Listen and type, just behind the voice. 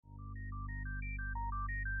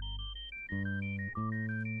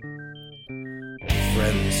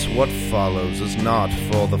Friends, what follows is not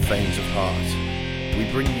for the faint of heart. We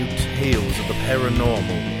bring you tales of the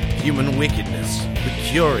paranormal, human wickedness, the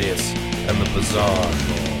curious, and the bizarre.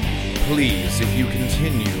 Please, if you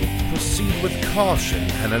continue, proceed with caution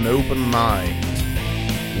and an open mind.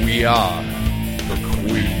 We are the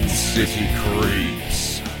Queen City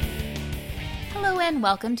Creeps. Hello and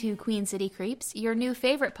welcome to Queen City Creeps, your new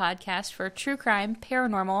favorite podcast for true crime,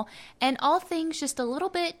 paranormal, and all things just a little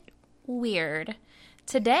bit weird.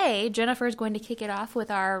 Today, Jennifer is going to kick it off with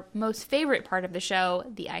our most favorite part of the show,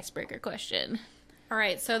 the icebreaker question. All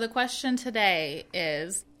right, so the question today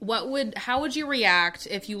is, how would you react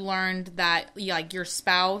if you learned that like your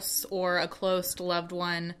spouse or a close loved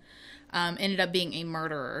one ended up being a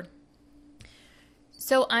murderer?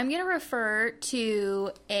 So I'm going to refer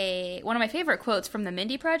to one of my favorite quotes from the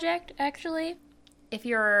Mindy Project, actually. If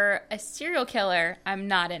you're a serial killer, I'm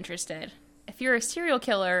not interested. If you're a serial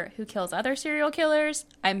killer who kills other serial killers,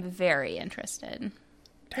 I'm very interested.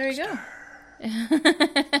 There you go.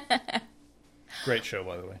 Great show,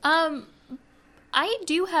 by the way. I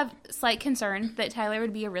do have slight concern that Tyler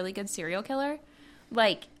would be a really good serial killer.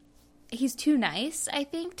 Like, he's too nice, I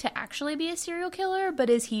think, to actually be a serial killer, but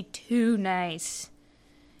is he too nice?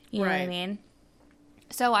 You know what I mean?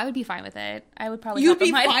 So I would be fine with it. I would probably You'd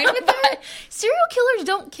be fine with it? Serial killers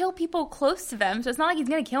don't kill people close to them, so it's not like he's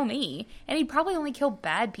going to kill me. And he'd probably only kill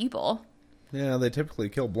bad people. Yeah, they typically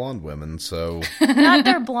kill blonde women, so... Not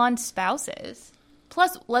their blonde spouses.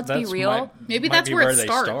 Plus, let's be real. Maybe that's where it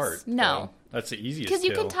starts. No. That's the easiest Because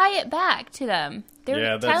you can tie it back to them.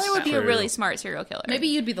 Tyler would be a really smart serial killer. Maybe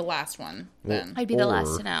you'd be the last one then. I'd be the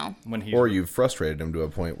last to know. Or you've frustrated him to a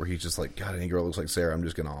point where he's just like, God, any girl looks like Sarah, I'm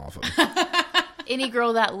just going to off him. Any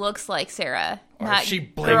girl that looks like Sarah. Or not she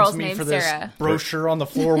blames girls me named for this Sarah. brochure on the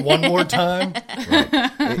floor one more time.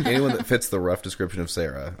 Right. Anyone that fits the rough description of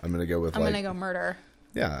Sarah, I'm going to go with I'm going to go murder.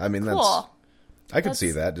 Yeah, I mean, Cool. I could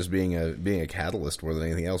see that, just being a catalyst more than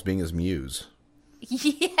anything else, being his muse.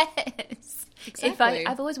 Yes. Exactly.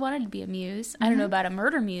 I've always wanted to be a muse. I don't know about a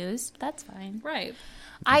murder muse, but that's fine. Right.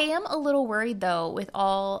 I am a little worried, though, with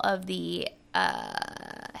all of the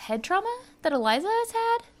head trauma that Eliza has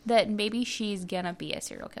had, that maybe she's going to be a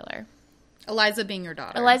serial killer. Eliza being your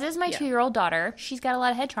daughter. Eliza is my 2-year-old daughter. She's got a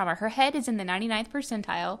lot of head trauma. Her head is in the 99th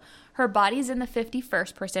percentile. Her body's in the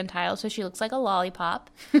 51st percentile, so she looks like a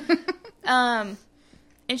lollipop. And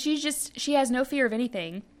she has no fear of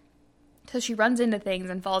anything. So she runs into things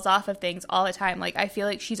and falls off of things all the time. Like, I feel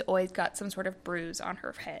like she's always got some sort of bruise on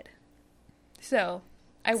her head. So,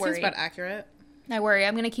 I worry. Seems about accurate. I worry.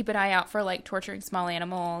 I'm going to keep an eye out for, like, torturing small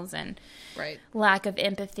animals and lack of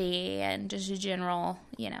empathy and just general,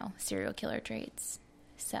 serial killer traits.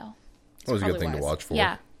 So. Always a good thing to watch for.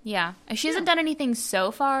 Yeah. She hasn't done anything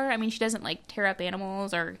so far. I mean, she doesn't, like, tear up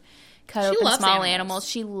animals or cut open small animals.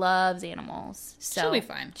 She loves animals. So she'll be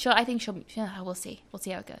fine. I think she'll be, we'll see. We'll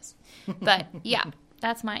see how it goes. But, yeah,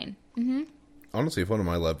 that's mine. Mm-hmm. Honestly, if one of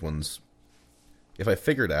my loved ones... If I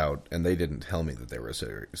figured out, and they didn't tell me that they were a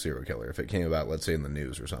serial killer, if it came about, let's say, in the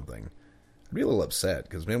news or something, I'd be a little upset,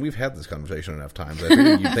 because, man, we've had this conversation enough times. I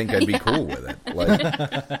figured you'd think I'd be cool with it. Like,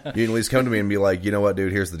 you'd at least come to me and be like, you know what,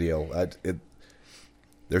 dude, here's the deal.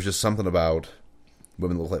 There's just something about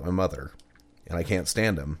women that look like my mother, and I can't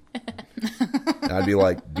stand them. And I'd be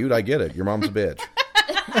like, dude, I get it. Your mom's a bitch.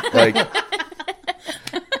 Like,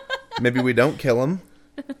 maybe we don't kill them.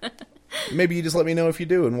 Maybe you just let me know if you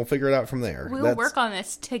do, and we'll figure it out from there. We'll work on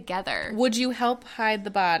this together. Would you help hide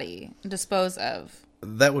the body, dispose of?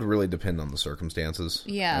 That would really depend on the circumstances.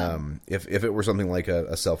 Yeah. If it were something like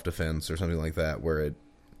a self-defense or something like that, where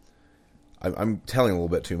I'm telling a little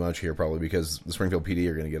bit too much here, probably, because the Springfield PD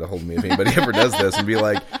are going to get a hold of me if anybody ever does this and be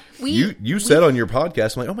like, you said on your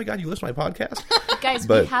podcast, I'm like, oh my God, you listen to my podcast? Guys,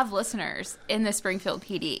 we have listeners in the Springfield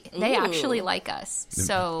PD. They actually like us.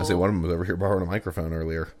 So I say one of them was over here borrowing a microphone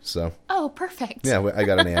earlier. So oh, perfect. Yeah, I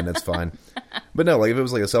got an and it's fine. But no, like if it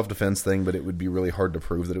was like a self-defense thing, but it would be really hard to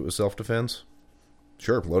prove that it was self-defense.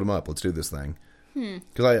 Sure, load them up. Let's do this thing.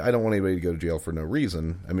 Because I don't want anybody to go to jail for no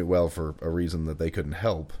reason. I mean, well, for a reason that they couldn't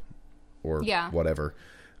help or whatever.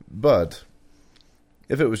 But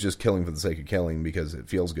if it was just killing for the sake of killing because it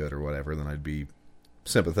feels good or whatever, then I'd be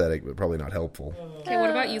sympathetic, but probably not helpful. Okay, what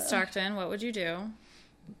about you, Stockton? What would you do?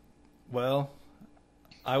 Well,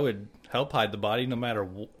 I would help hide the body no matter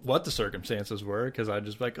what the circumstances were, because I'd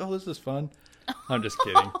just be like, oh, this is fun. I'm just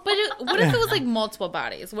kidding. But what if it was like multiple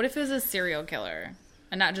bodies? What if it was a serial killer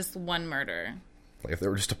and not just one murder? Like if there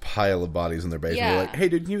were just a pile of bodies in their basement, they're like, hey,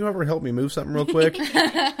 dude, can you ever help me move something real quick?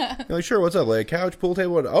 You're like, sure, what's up? Like a couch, pool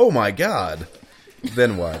table? Oh my God.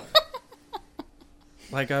 Then what?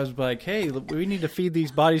 Like, I was like, hey, we need to feed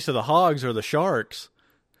these bodies to the hogs or the sharks.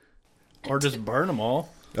 Or just burn them all.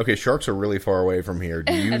 Okay, sharks are really far away from here.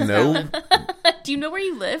 Do you know? Do you know where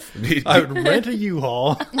you live? I would rent a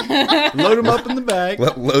U-Haul, load them up in the back.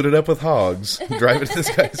 Load it up with hogs. Drive it to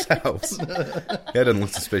this guy's house. That doesn't look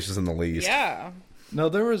suspicious in the least. Yeah. No,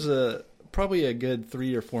 there was probably a good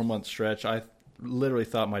 3 or 4 month stretch. I literally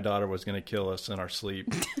thought my daughter was going to kill us in our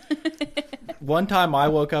sleep. One time I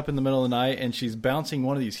woke up in the middle of the night and she's bouncing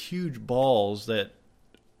one of these huge balls that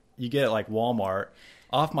you get at like Walmart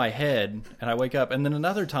off my head, and I wake up. And then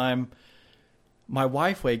another time my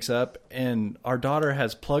wife wakes up and our daughter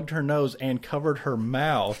has plugged her nose and covered her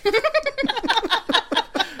mouth.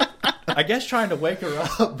 I guess trying to wake her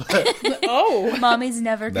up. But Oh. Mommy's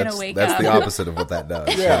never gonna wake That's up. the opposite of what that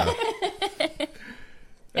does. Yeah.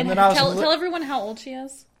 And then I was Tell everyone how old she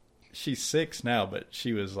is. she's 6 now, but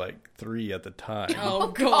she was like 3 at the time. Oh,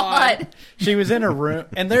 God. She was in her room,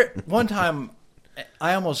 and there one time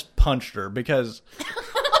I almost punched her because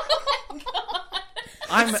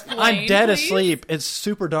I'm Explain, dead please. asleep. It's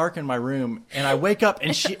super dark in my room, and I wake up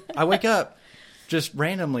just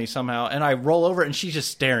randomly somehow, and I roll over, and she's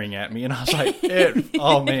just staring at me, and I was like,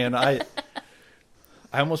 "Oh man, I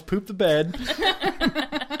almost pooped the bed."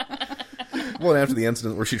 Well, after the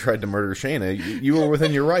incident where she tried to murder Shayna, you were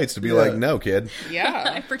within your rights to be like, no, kid.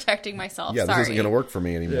 Yeah. I'm protecting myself. Yeah, this Sorry. isn't going to work for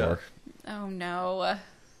me anymore. Oh no.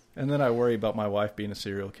 And then I worry about my wife being a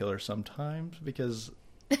serial killer sometimes because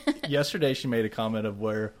yesterday she made a comment of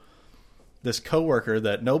where this coworker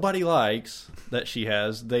that nobody likes that she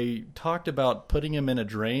has, they talked about putting him in a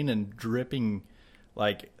drain and dripping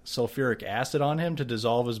like sulfuric acid on him to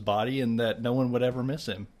dissolve his body and that no one would ever miss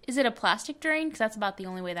him. Is it a plastic drain? Because that's about the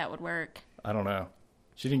only way that would work. I don't know.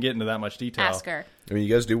 She didn't get into that much detail. Ask her. I mean,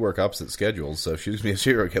 you guys do work opposite schedules, so if she's going to be a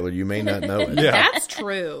serial killer, you may not know it. Yeah. That's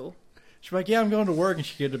true. She's like, yeah, I'm going to work, and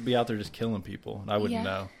she could be out there just killing people, and I wouldn't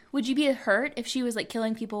know. Would you be hurt if she was like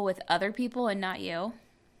killing people with other people and not you?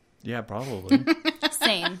 Yeah, probably.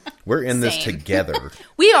 Same. We're in this Same. together.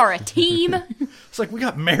 We are a team. It's like we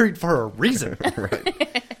got married for a reason.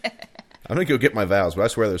 I'm going to go get my vows, but I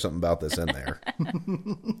swear there's something about this in there.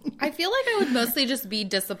 I feel like I would mostly just be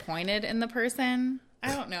disappointed in the person.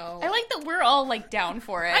 I don't know. I like that we're all like down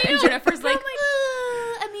for it. I And know. Jennifer's like, I'm like,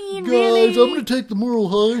 I mean, Guys, really? I'm going to take the moral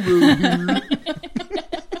high road here.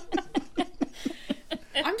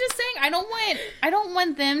 I'm just saying I don't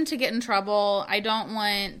want them to get in trouble.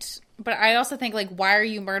 But I also think like, why are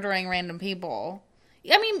you murdering random people?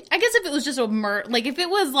 I mean, I guess if it was just if it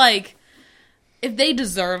was like, if they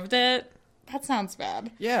deserved it, that sounds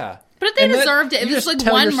bad. Yeah. But if they And deserved it, if you it's just like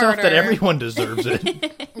tell one yourself murder, that everyone deserves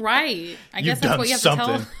it. right? I You've guess that's done what you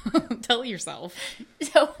have to tell yourself.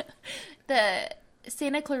 So, the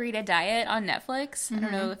Santa Clarita Diet on Netflix. I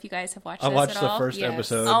don't know if you guys have watched I this watched at the all. first Yes.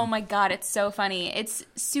 episode. Oh my god, it's so funny. It's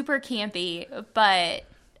super campy, but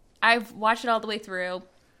I've watched it all the way through.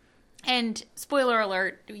 And spoiler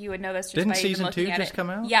alert, you would know this just Didn't by even season looking 2 at just it. come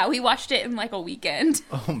out? Yeah, we watched it in like a weekend.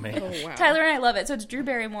 Oh, man. Wow. Tyler and I love it. So it's Drew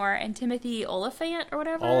Barrymore and Timothy Oliphant or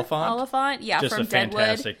whatever. Oliphant? Yeah, Just from a Deadwood.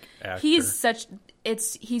 fantastic actor.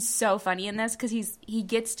 He's so funny in this because he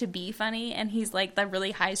gets to be funny, and he's like the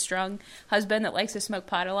really high strung husband that likes to smoke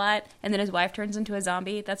pot a lot, and then his wife turns into a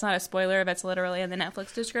zombie. That's not a spoiler. That's literally in the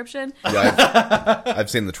Netflix description. Yeah,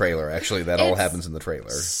 I've seen the trailer, actually. That all It's happens in the trailer.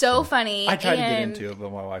 So funny. I tried to get and into it,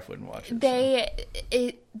 but my wife wouldn't watch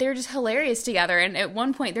it. they're just hilarious together, and at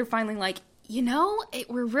one point they're finally like,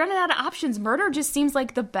 we're running out of options. Murder just seems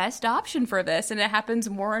like the best option for this, and it happens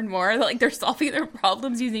more and more. Like they're solving their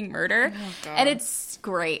problems using murder, God. and it's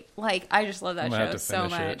great. Like I just love that I'm gonna have show to so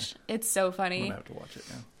finish it. much. It's so I'm funny. going to have to watch it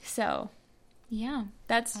now. So, yeah,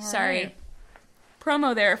 that's All sorry. right.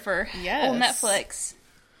 Promo there for Yes. old Netflix.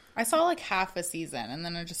 I saw like half a season and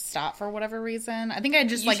then I just stopped for whatever reason. I think I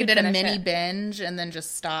just You should did a finish mini it. binge and then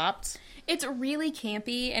just stopped. It's really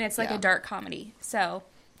campy, and it's like Yeah. a dark comedy. So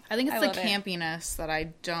I think it's I the love it. campiness that I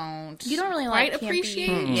don't. you don't really quite like campy.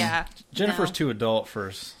 appreciate. Yeah, Jennifer's no. too adult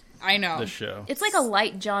for I know. this show. It's like a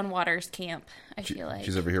light John Waters camp. I feel like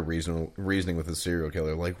She's over here reasoning with the serial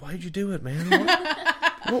killer, like, why'd you do it, man?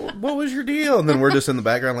 What was your deal? And then we're just in the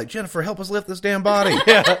background like, Jennifer, help us lift this damn body.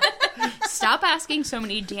 stop asking so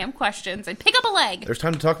many damn questions and pick up a leg. There's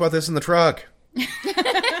time to talk about this in the truck.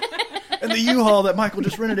 And the U-Haul that Michael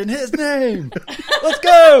just rented in his name. Let's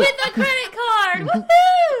go! With a credit card.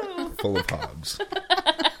 Woohoo! Full of hogs.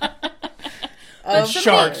 And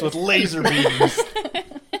sharks with laser beams.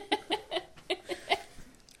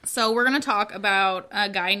 So we're gonna talk about a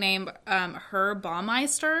guy named Herb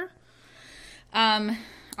Baumeister.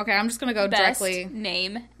 Okay, I'm just gonna go Best directly.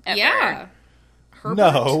 name ever. Yeah, Herbert?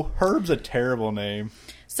 No, Herb's a terrible name.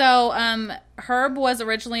 So, Herb was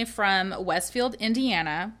originally from Westfield,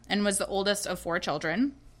 Indiana, and was the oldest of 4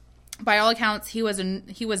 children. By all accounts, he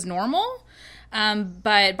was normal,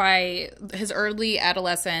 but by his early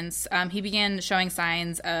adolescence, he began showing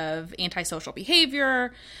signs of antisocial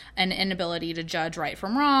behavior, an inability to judge right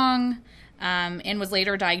from wrong, and was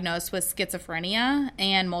later diagnosed with schizophrenia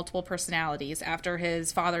and multiple personalities after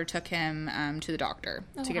his father took him to the doctor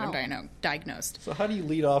to get him diagnosed. So how do you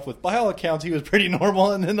lead off with, by all accounts, he was pretty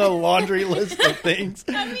normal, and then a laundry list of things?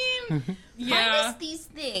 I mean, minus these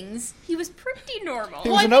things, he was pretty normal. He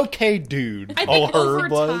was an okay dude. I think over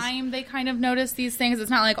Herb was. time they kind of noticed these things. It's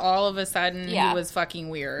not like all of a sudden he was fucking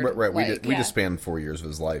weird. Right. Like, We just spanned 4 years of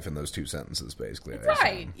his life in those 2 sentences, basically.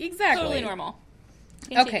 right, exactly. Totally normal.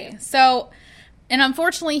 Okay, so, and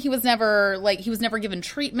unfortunately, he was never given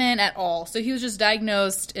treatment at all. So he was just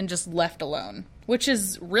diagnosed and just left alone, which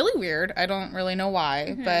is really weird. I don't really know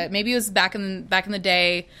why, but maybe it was back in the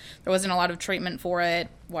day. There wasn't a lot of treatment for it.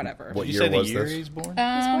 Whatever. What Did year you say was the year this? he was born? He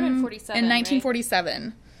was born in 47. In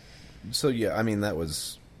 1947. So yeah, I mean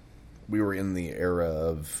we were in the era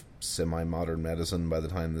of semi-modern medicine by the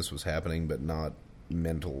time this was happening, but not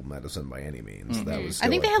mental medicine by any means. Mm-hmm. That was I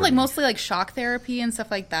think they still had pretty- mostly like shock therapy and stuff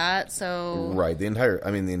like that. So right. The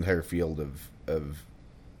entire field of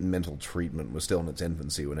mental treatment was still in its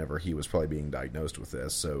infancy whenever he was probably being diagnosed with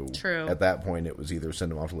this. So True. At that point, it was either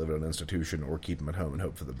send him off to live in an institution or keep him at home and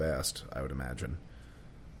hope for the best. I would imagine.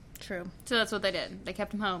 true. So that's what they did. They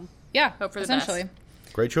kept him home. Yeah, Hope for the essentially.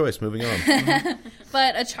 best. Great choice. Moving on.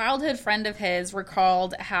 But a childhood friend of his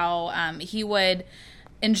recalled how he would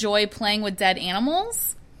enjoy playing with dead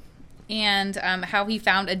animals, and how he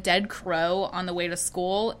found a dead crow on the way to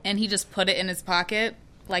school, and he just put it in his pocket,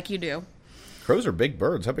 like you do. Crows are big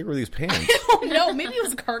birds. How big were these pants? Oh no, maybe it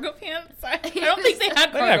was cargo pants. I don't think they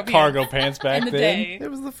had They cargo had pants cargo pants back in the then. day.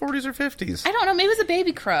 It was the 40s or 50s. I don't know. Maybe it was a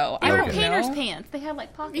baby crow. I They don't were Okay. painter's know. pants. They had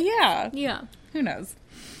like pockets. Yeah. Yeah. Who knows?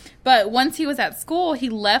 But once he was at school, he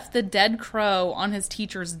left the dead crow on his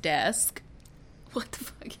teacher's desk. What the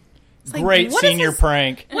fuck? It's like, Great what is senior this-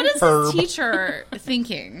 prank. What is Herb. this teacher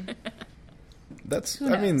thinking? That's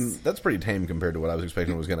knows? that's pretty tame compared to what I was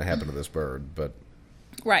expecting was going to happen to this bird, but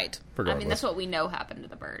Right. regardless. I mean, that's what we know happened to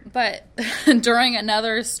the bird. But during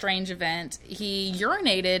another strange event, he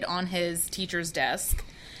urinated on his teacher's desk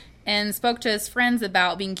and spoke to his friends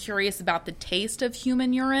about being curious about the taste of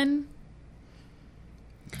human urine.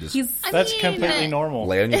 Just That's mean, completely normal.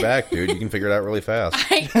 lay on your back, dude. You can figure it out really fast.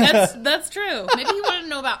 That's true. Maybe he wanted to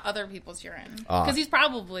know about other people's urine. Because he's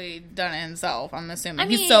probably done it himself, I'm assuming. I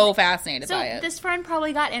mean, he's so fascinated So by it. this friend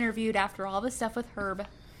probably got interviewed after all this stuff with Herb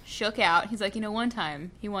shook out. He's like, one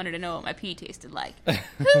time he wanted to know what my pee tasted like.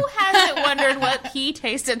 Who hasn't wondered what pee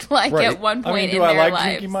tasted like Right. at one I point mean, do in I their like lives?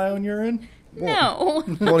 drinking my own urine? No.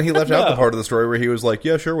 Well, he left out No. the part of the story where he was like,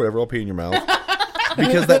 "Yeah, sure, whatever. I'll pee in your mouth,"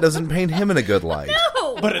 because that doesn't paint him in a good light.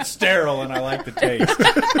 But it's sterile and I like the taste.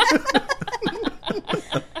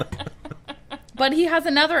 But he has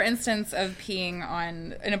another instance of peeing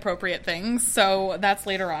on inappropriate things, so that's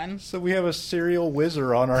later on. So we have a serial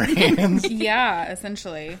whizzer on our hands. Yeah,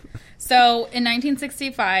 essentially. So in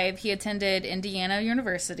 1965, he attended Indiana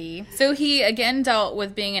University. So he again dealt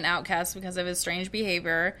with being an outcast because of his strange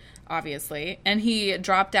behavior, obviously, and he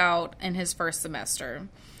dropped out in his first semester.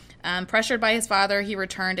 Pressured by his father, he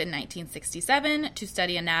returned in 1967 to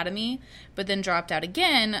study anatomy, but then dropped out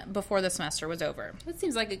again before the semester was over. That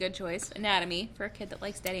seems like a good choice. Anatomy for a kid that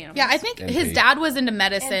likes dead animals. Yeah, I think NP. his dad was into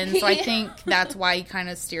medicine, so I NP. think that's why he kind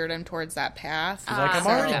of steered him towards that path. He's like, I'm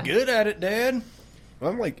already good at it, Dad.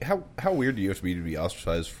 I'm like, how weird do you have to be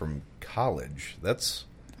ostracized from college? That's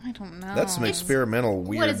I don't know. some experimental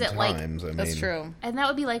weird is it like? times. I mean, That's true. And that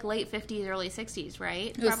would be like late 50s, early 60s,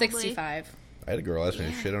 right? It was 65. I had a girl ask me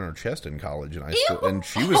to shit on her chest in college, and and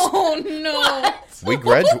she was Oh no!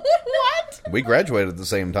 What? we graduated at the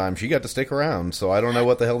same time. She got to stick around, so I don't know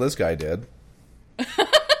what the hell this guy did.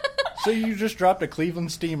 So you just dropped a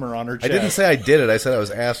Cleveland steamer on her I chest. didn't say I did it. I said I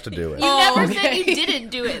was asked to do it. You never said you didn't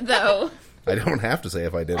do it, though. I don't have to say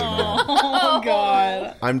if I did or not. Oh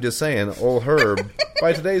god! I'm just saying, old Herb,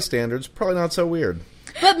 by today's standards, probably not so weird.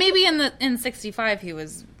 But maybe in 65 he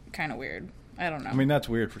was kind of weird. I don't know. I mean, that's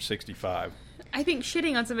weird for 65. I think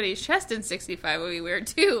shitting on somebody's chest in 65 would be weird,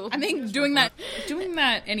 too. I think doing that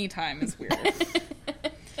anytime is weird.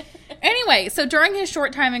 Anyway, so during his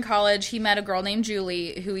short time in college, he met a girl named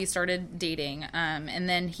Julie who he started dating. And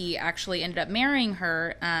then he actually ended up marrying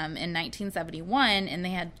her in 1971, and they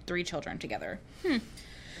had 3 children together.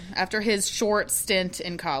 After his short stint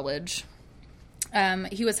in college,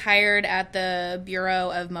 he was hired at the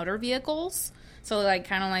Bureau of Motor Vehicles. So, like,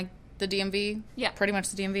 kind of like The DMV? Yeah. Pretty much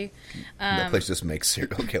the DMV. That place just makes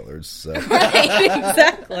serial killers. So.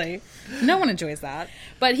 Exactly. No one enjoys that.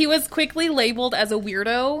 But he was quickly labeled as a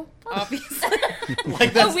weirdo, obviously.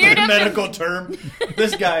 Like that's the weirdo. medical term.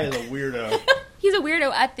 This guy is a weirdo. He's a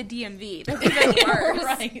weirdo at the DMV. That's even worse.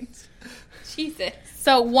 Right. Jesus.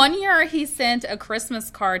 So one year he sent a Christmas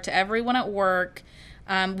card to everyone at work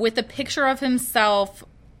with a picture of himself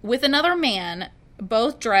with another man,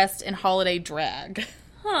 both dressed in holiday drag.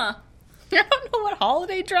 Huh. I don't know what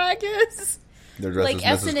holiday drag is. They're dressed Like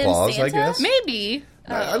as Mrs. S&M Claus, I Santa? guess. Maybe.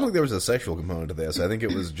 I don't think there was a sexual component to this. I think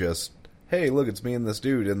it was just, hey, look, it's me and this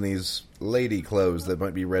dude in these lady clothes that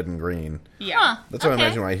might be red and green. Yeah. Huh. That's what Okay. I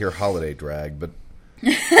imagine when I hear holiday drag, but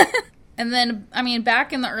And then, I mean,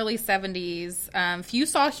 back in the early 70s, few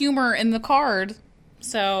saw humor in the card.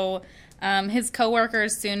 So his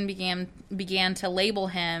coworkers soon began to label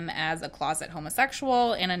him as a closet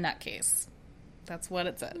homosexual and a nutcase. That's what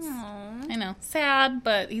it says. I know. Sad,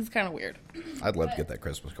 but he's kind of weird. I'd love to get that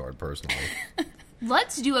Christmas card personally.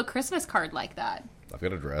 Let's do a Christmas card like that. I've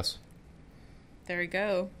got a dress. There you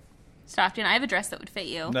go. Stockton, I have a dress that would fit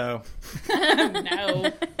you. No.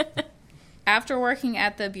 No. After working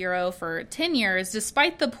at the Bureau for 10 years,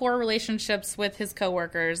 despite the poor relationships with his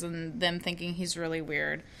coworkers and them thinking he's really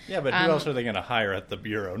weird. Yeah, but who else are they going to hire at the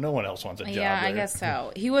Bureau? No one else wants a job Yeah, I there. guess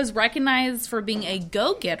so. He was recognized for being a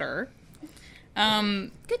go-getter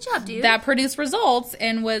Good job, dude. that produced results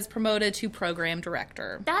and was promoted to program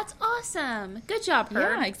director. That's awesome. Good job,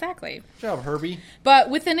 Herb. Yeah, exactly. Good job, Herbie. But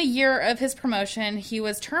within a year of his promotion, he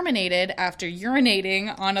was terminated after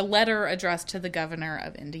urinating on a letter addressed to the governor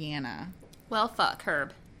of Indiana. Well, fuck,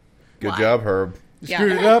 Herb. Good Why? job, Herb. Yeah.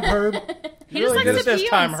 Screwed it up, Herb. He You just really likes did to it this pee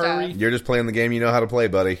time, on stuff. Herbie. You're just playing the game you know how to play,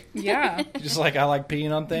 buddy. Yeah. Just like I like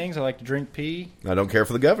peeing on things. I like to drink pee. I don't care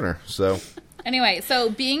for the governor, so Anyway, so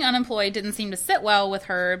being unemployed didn't seem to sit well with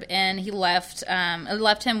Herb, and he left. It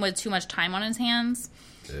left him with too much time on his hands.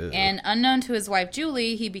 Ew. And unknown to his wife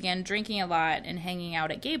Julie, he began drinking a lot and hanging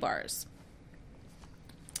out at gay bars.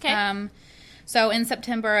 Okay. So in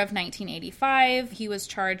September of 1985, he was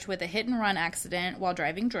charged with a hit-and-run accident while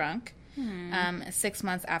driving drunk. 6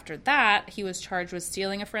 months after that, he was charged with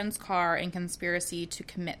stealing a friend's car and conspiracy to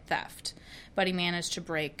commit theft. But he managed to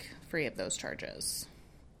break free of those charges.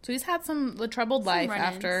 So he's had some troubled life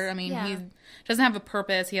run-ins. after. I mean, Yeah. he doesn't have a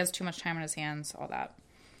purpose. He has too much time on his hands, all that.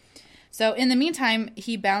 So in the meantime,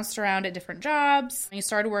 he bounced around at different jobs. He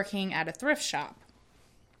started working at a thrift shop.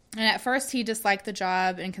 And at first, he disliked the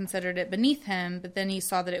job and considered it beneath him, but then he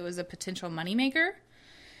saw that it was a potential moneymaker.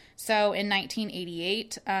 So in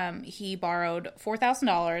 1988, he borrowed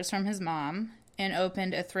 $4,000 from his mom and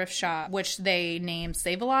opened a thrift shop, which they named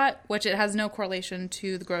Save-A-Lot, which it has no correlation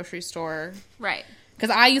to the grocery store. Right. Because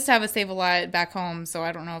I used to have a Save-A-Lot back home, so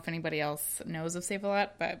I don't know if anybody else knows of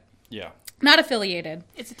Save-A-Lot, but Yeah. not affiliated.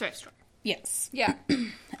 It's a thrift store. Yes. Yeah.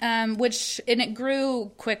 And it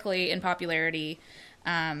grew quickly in popularity,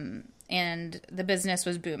 and the business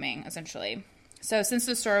was booming, essentially. So since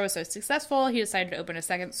the store was so successful, he decided to open a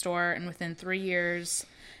second store, and within 3 years,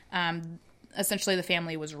 essentially the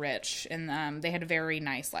family was rich, and they had a very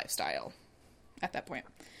nice lifestyle at that point.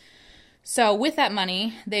 So with that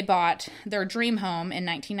money, they bought their dream home in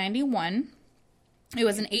 1991. It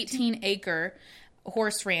was an 18-acre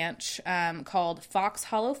horse ranch called Fox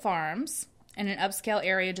Hollow Farms in an upscale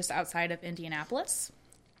area just outside of Indianapolis.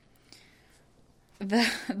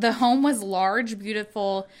 The home was large,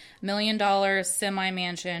 beautiful, $1 million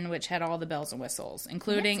semi-mansion, which had all the bells and whistles,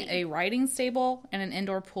 including Fancy. a riding stable and an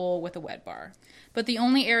indoor pool with a wet bar. But the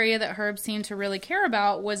only area that Herb seemed to really care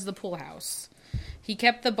about was the pool house. He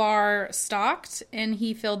kept the bar stocked, and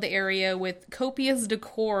he filled the area with copious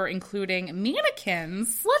decor, including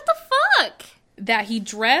mannequins What the fuck? that he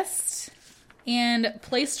dressed and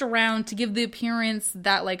placed around to give the appearance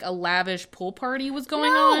that like a lavish pool party was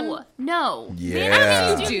going on. No. Yeah.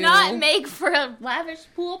 Mannequins do Do. not make for a lavish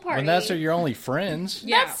pool party. When that's your only friends.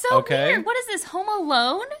 Yeah. That's so Okay. weird. What is this, Home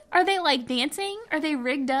Alone? Are they like dancing? Are they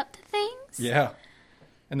rigged up to things? Yeah.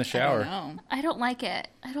 In the shower. No, I don't like it.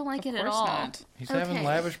 I don't like it at course all. not. He's having Okay.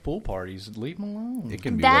 lavish pool parties. Leave him alone. it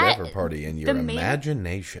can be That- whatever party in your the man-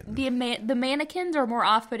 imagination. The mannequins are more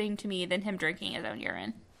off-putting to me than him drinking his own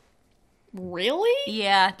urine. really?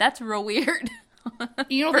 Yeah, that's real weird.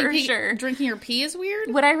 You don't For think sure. drinking your pee is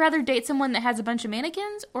weird? Would I rather date someone that has a bunch of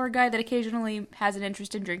mannequins or a guy that occasionally has an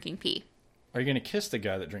interest in drinking pee? Are you going to kiss the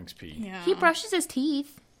guy that drinks pee? Yeah. He brushes his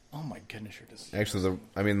teeth. Oh my goodness, you're just Actually,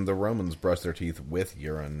 the Romans brushed their teeth with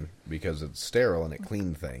urine because it's sterile and it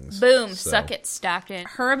cleaned things. Boom, So- suck it, Stockton.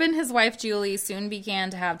 Herb and his wife Julie soon began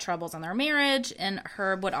to have troubles in their marriage, and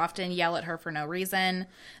Herb would often yell at her for no reason.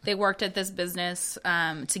 They worked at this business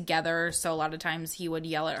together, so a lot of times he would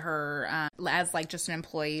yell at her as like just an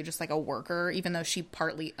employee, just like a worker, even though she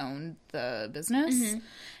partly owned the business.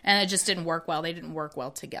 And it just didn't work well. They didn't work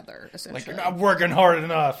well together, essentially. like, you're not working hard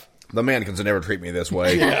enough. The mannequins never treat me this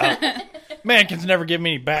way. Mankins never give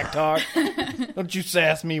me any back talk. Don't you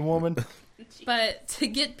sass me, woman. But to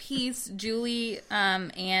get peace, Julie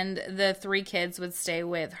and the 3 kids would stay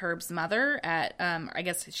with Herb's mother at, I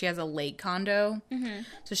guess she has a lake condo.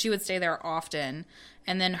 So she would stay there often.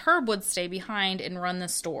 And then Herb would stay behind and run the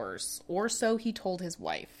stores. Or so he told his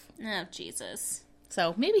wife. Oh, Jesus.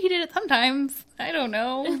 So maybe he did it sometimes. I don't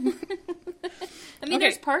know. I mean,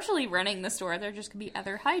 there's partially running the store. There just could be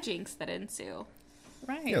other hijinks that ensue.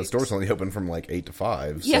 Right. Yeah, the store's only open from like 8 to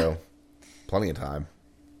 5, Yeah. so plenty of time.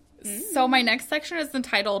 So my next section is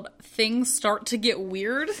entitled Things Start to Get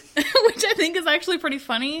Weird, which I think is actually pretty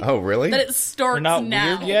funny. Oh, really? That it starts They're not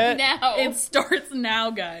now. weird yet? Now. It starts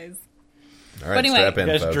now, guys. All right, But anyway, strap in,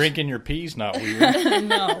 You guys folks. drinking your peas, not weird.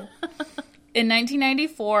 No. In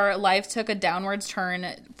 1994, life took a downwards turn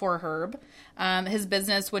for Herb. His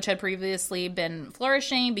business, which had previously been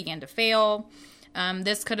flourishing, began to fail.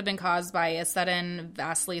 This could have been caused by a sudden,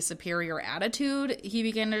 vastly superior attitude he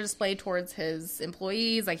began to display towards his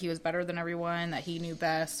employees, like he was better than everyone, that he knew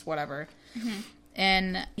best, whatever.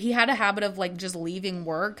 And he had a habit of like just leaving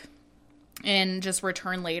work and just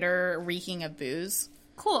return later reeking of booze.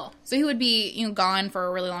 Cool. So he would be, gone for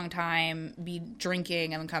a really long time, be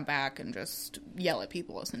drinking, and then come back and just yell at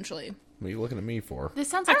people, essentially. What are you looking at me for? This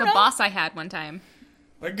sounds like a boss I had one time.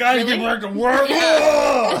 Like, guys, get back to work.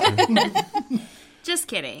 Just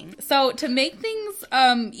kidding. So to make things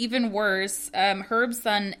even worse, Herb's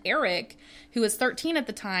son Eric, who was 13 at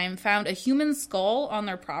the time, found a human skull on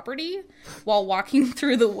their property while walking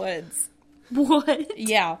through the woods. What?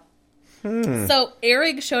 Yeah. So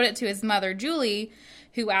Eric showed it to his mother, Julie,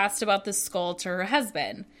 who asked about the skull to her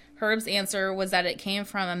husband. Herb's answer was that it came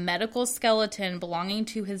from a medical skeleton belonging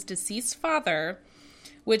to his deceased father,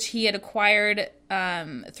 which he had acquired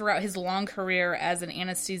throughout his long career as an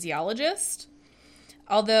anesthesiologist.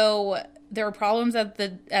 Although there were problems at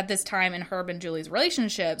this time in Herb and Julie's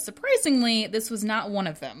relationship, surprisingly, this was not one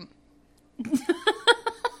of them.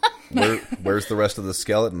 Where's the rest of the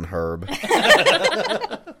skeleton, Herb?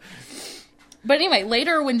 But anyway,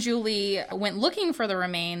 later when Julie went looking for the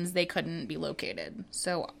remains, they couldn't be located.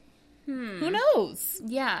 So, who knows?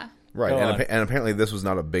 Yeah. Right, Go and, on. and apparently this was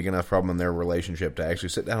not a big enough problem in their relationship to actually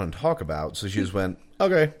sit down and talk about, so she just went,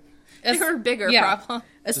 okay. There were bigger Yeah. problems.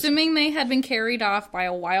 Assuming they had been carried off by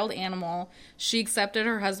a wild animal, she accepted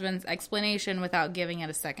her husband's explanation without giving it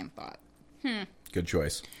a second thought. Good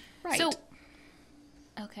choice. Right. So,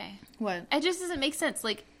 okay. what? It just doesn't make sense.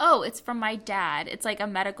 Like, oh, it's from my dad. It's like a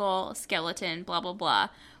medical skeleton, blah, blah, blah.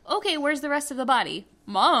 Okay, where's the rest of the body?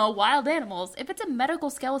 Mama, wild animals. If it's a medical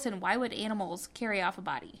skeleton, why would animals carry off a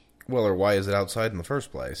body? Well, or why is it outside in the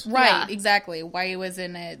first place? Right, Yeah. exactly. Why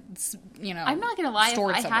wasn't it, I'm not going to lie. If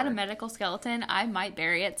stored I had a somewhere? medical skeleton, I might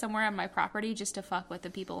bury it somewhere on my property just to fuck with the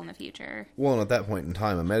people in the future. Well, and at that point in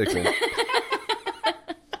time, a medical...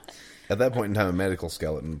 At that point in time, a medical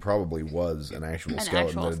skeleton probably was an actual skeleton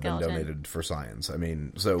actual that had skeleton. been donated for science. I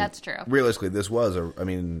mean, so... That's true. Realistically, this was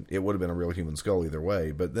it would have been a real human skull either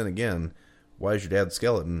way. But then again, why is your dad's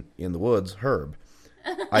skeleton in the woods, Herb?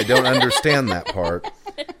 I don't understand that part.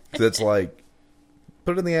 That's like...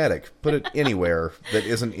 Put it in the attic. Put it anywhere that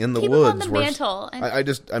isn't in the Keep it on woods. the where- mantle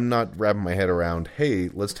and- I'm not wrapping my head around, hey,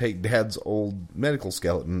 let's take Dad's old medical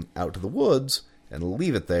skeleton out to the woods and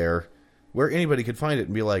leave it there where anybody could find it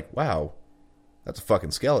and be like, wow, that's a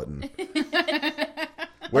fucking skeleton.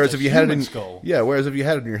 Whereas if you had it in skull. whereas if you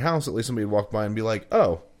had it in your house, at least somebody would walk by and be like,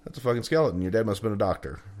 oh, that's a fucking skeleton. Your dad must have been a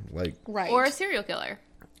doctor. Like, Right. Or a serial killer.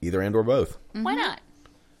 either and or both. Why not?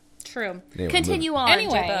 True. Anyway, Continue on,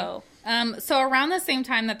 Anyway, Jimbo. so around the same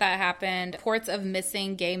time that happened, reports of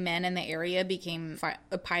missing gay men in the area became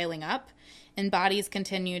piling up, and bodies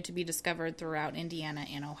continued to be discovered throughout Indiana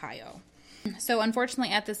and Ohio. So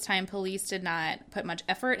unfortunately, at this time, police did not put much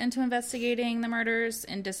effort into investigating the murders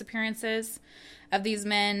and disappearances of these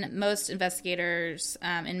men. Most investigators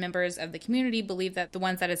and members of the community believe that the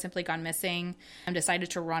ones that had simply gone missing decided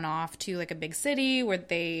to run off to like a big city where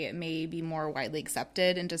they may be more widely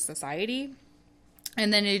accepted into society.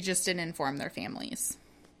 And then it just didn't inform their families.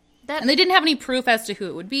 That And they didn't have any proof as to who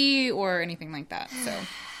it would be or anything like that. So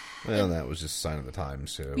Well, that was just a sign of the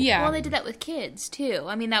times, too. Yeah. Well, they did that with kids, too.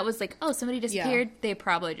 I mean, that was like, oh, somebody disappeared. Yeah. They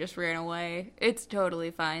probably just ran away. It's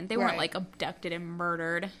totally fine. They weren't, Right. like, abducted and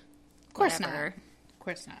murdered. Of course Whatever. not. Of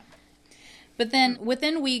course not. But then,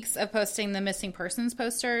 within weeks of posting the missing persons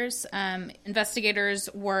posters, investigators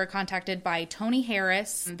were contacted by Tony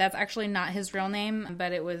Harris. That's actually not his real name,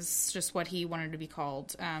 but it was just what he wanted to be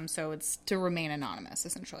called. So it's to remain anonymous,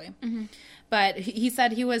 essentially. But he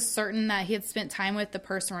said he was certain that he had spent time with the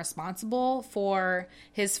person responsible for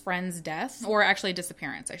his friend's death, or actually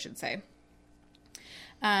disappearance, I should say.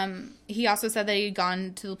 He also said that he had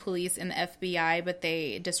gone to the police and the FBI, but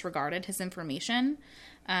they disregarded his information.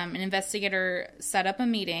 An investigator set up a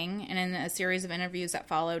meeting, and in a series of interviews that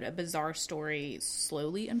followed, a bizarre story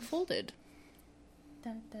slowly unfolded.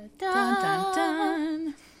 Dun, dun, Dun, dun. dun,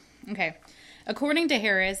 dun. Okay. According to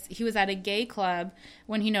Harris, he was at a gay club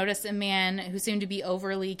when he noticed a man who seemed to be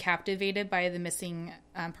overly captivated by the missing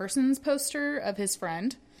persons poster of his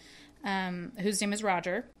friend, whose name is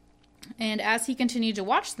Roger. And as he continued to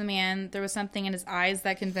watch the man, there was something in his eyes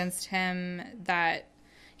that convinced him that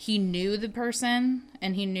he knew the person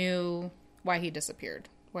and he knew why he disappeared,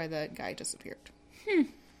 why the guy disappeared.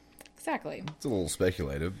 Exactly. It's a little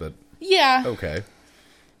speculative, but Yeah. okay.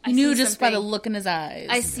 He I knew see just by the something. look in his eyes.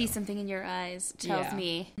 I see something in your eyes. Tells Yeah.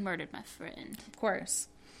 me murdered my friend. Of course.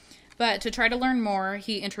 But to try to learn more,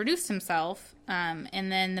 he introduced himself,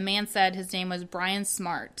 and then the man said his name was Brian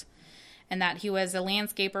Smart, and that he was a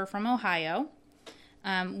landscaper from Ohio.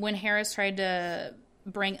 When Harris tried to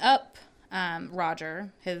bring up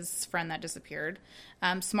Roger, his friend that disappeared,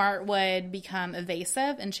 Smart would become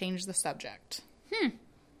evasive and change the subject.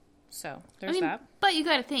 So, there's that. But you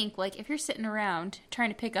gotta think, like, if you're sitting around trying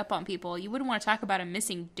to pick up on people, you wouldn't want to talk about a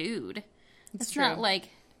missing dude. It's true. not, like,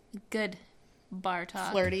 good bar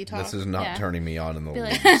talk. Flirty talk. This is not Yeah. turning me on in the Be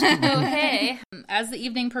least. like, oh, hey. As the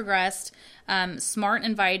evening progressed, Smart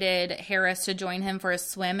invited Harris to join him for a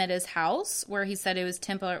swim at his house, where he said he was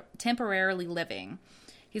temporarily living.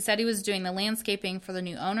 He said he was doing the landscaping for the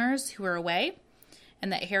new owners who were away,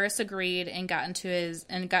 and that Harris agreed and got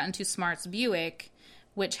into Smart's Buick,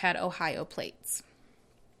 which had Ohio plates.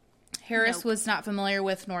 Harris Nope. was not familiar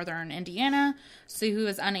with northern Indiana, so he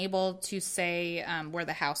was unable to say where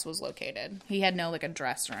the house was located. He had no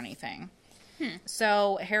address or anything.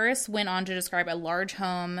 So Harris went on to describe a large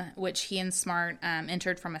home, which he and Smart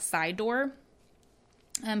entered from a side door.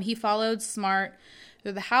 He followed Smart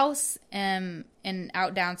through the house and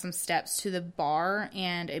out down some steps to the bar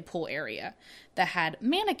and a pool area that had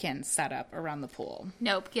mannequins set up around the pool.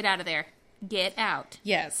 Nope, get out of there. Get out.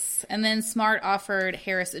 Yes. And then Smart offered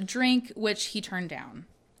Harris a drink, which he turned down.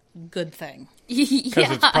 Good thing. Because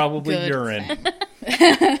it's probably Good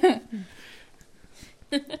urine.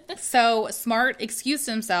 So Smart excused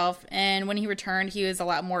himself, and when he returned, he was a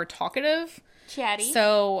lot more talkative. Chatty.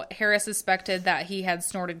 So Harris suspected that he had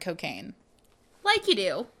snorted cocaine. Like you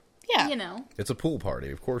do. Yeah. You know, It's a pool party.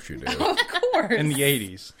 Of course you do. Of course. In the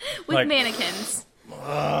 80s. with Like, mannequins.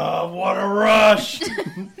 what a rush!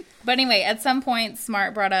 But anyway, at some point,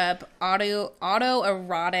 Smart brought up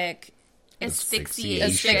autoerotic Asphyxiation.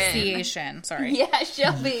 asphyxiation. Sorry. Yeah,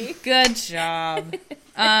 Shelby. Good job.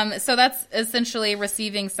 So that's essentially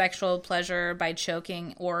receiving sexual pleasure by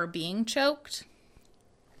choking or being choked.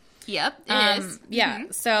 Yep, it is. Yeah.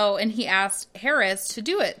 So, and he asked Harris to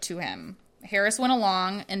do it to him. Harris went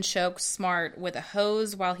along and choked Smart with a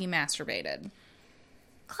hose while he masturbated.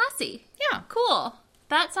 Classy. Yeah. Cool.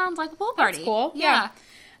 That sounds like a pool party. That's cool. Yeah.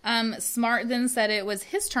 Smart then said it was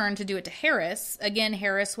his turn to do it to Harris. Again,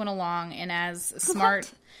 Harris went along, and as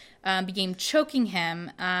Smart began choking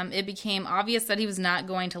him, it became obvious that he was not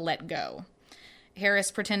going to let go. Harris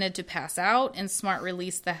pretended to pass out, and Smart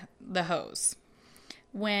released the hose.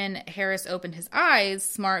 When Harris opened his eyes,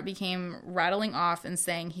 Smart began rattling off and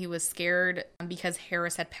saying he was scared because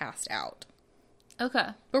Harris had passed out. Okay.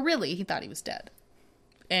 But really, he thought he was dead.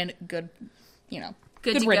 And good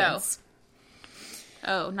Good to riddance.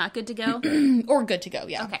 Oh, not good to go? Or good to go,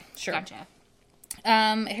 yeah. Okay. Sure. Gotcha.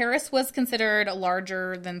 Harris was considered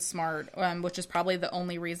larger than Smart, which is probably the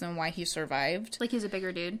only reason why he survived. Like he's a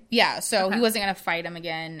bigger dude. Yeah, so Okay. he wasn't going to fight him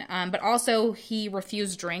again. But also, he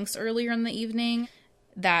refused drinks earlier in the evening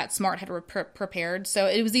that Smart had prepared. So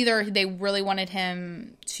it was either they really wanted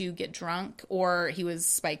him to get drunk or he was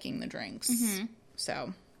spiking the drinks.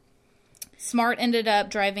 So Smart ended up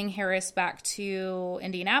driving Harris back to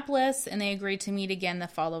Indianapolis, and they agreed to meet again the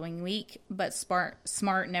following week, but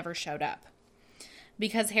Smart never showed up.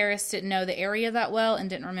 Because Harris didn't know the area that well and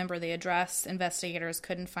didn't remember the address, investigators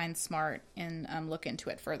couldn't find Smart and look into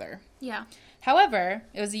it further. Yeah. However,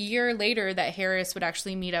 it was a year later that Harris would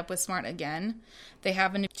actually meet up with Smart again. They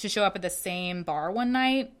happened to show up at the same bar one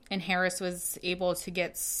night, and Harris was able to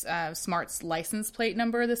get Smart's license plate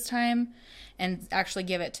number this time and actually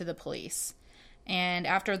give it to the police. And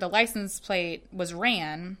after the license plate was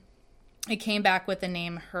ran, it came back with the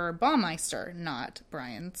name Herb Baumeister, not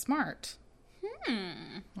Brian Smart. So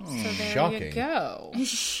there Shocking. you go.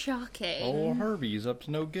 Shocking. Oh, Herbie's up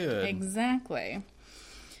to no good. Exactly.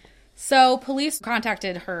 So police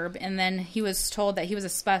contacted Herb, and then he was told that he was a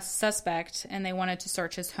suspect, and they wanted to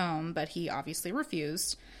search his home, but he obviously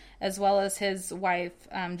refused, as well as his wife,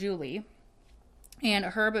 Julie. And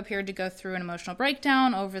Herb appeared to go through an emotional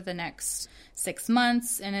breakdown over the next 6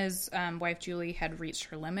 months, and his wife, Julie, had reached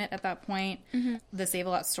her limit at that point. Mm-hmm. The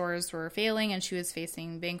Save-A-Lot stores were failing, and she was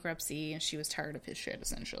facing bankruptcy, and she was tired of his shit,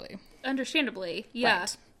 essentially. Understandably. Yeah.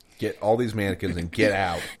 Right. Get all these mannequins and get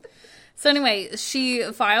out. So anyway, she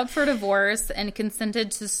filed for divorce and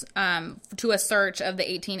consented to a search of the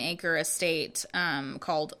 18-acre estate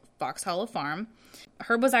called Fox Hollow Farm.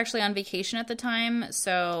 Herb was actually on vacation at the time,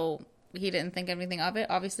 so he didn't think anything of it,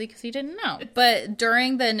 obviously, because he didn't know. But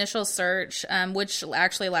during the initial search, which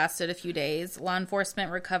actually lasted a few days, law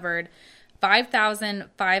enforcement recovered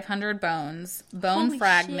 5,500 bone Holy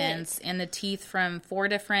fragments, shit. and the teeth from 4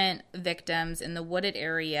 different victims in the wooded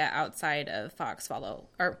area outside of Fox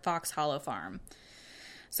Hollow Farm.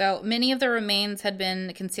 So many of the remains had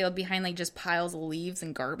been concealed behind like just piles of leaves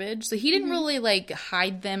and garbage. So he didn't really like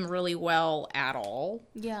hide them really well at all.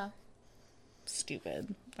 Yeah.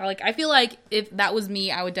 Stupid. Like, I feel like if that was me,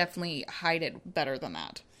 I would definitely hide it better than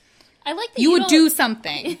that. I like that You would don't- do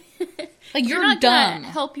something. Like, you're not dumb. gonna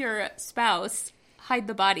help your spouse hide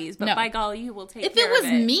the bodies, but No. by golly, you will take If care it was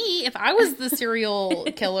of it. me, if I was the serial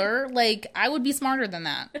killer, like, I would be smarter than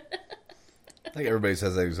that. I think everybody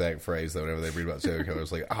says that exact phrase, though, whenever they read about serial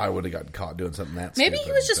killers. Like, I would have gotten caught doing something that Maybe he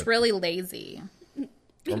stupid, was just but- really lazy.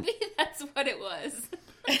 Maybe that's what it was.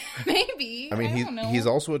 Maybe. I mean, don't know. he's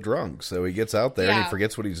also a drunk, so he gets out there and Yeah. he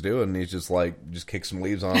forgets what he's doing, and he's just like, just kicks some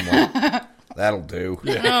leaves on him, like, that'll do.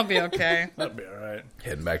 I'll be okay. That'd be all right.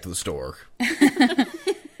 Heading back to the store.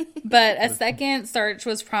 But a second search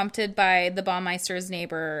was prompted by the Baumeister's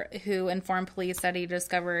neighbor, who informed police that he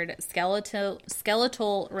discovered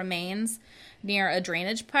skeletal remains near a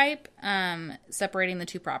drainage pipe separating the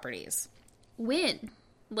two properties. When?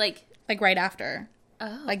 Like, Like right after.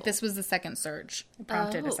 oh. Like this was the second search. It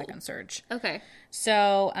prompted Oh. a second search. Okay.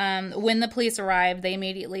 So when the police arrived, they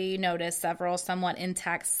immediately noticed several somewhat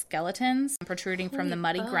intact skeletons protruding from the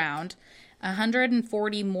muddy ground.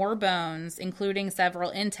 140 more bones, including several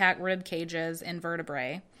intact rib cages and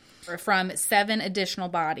vertebrae, from 7 additional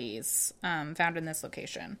bodies found in this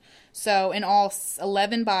location. So in all,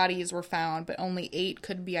 11 bodies were found, but only 8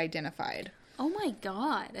 could be identified. Oh my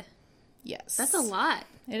god. Yes. That's a lot.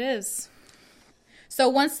 It is. So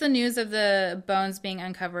once the news of the bones being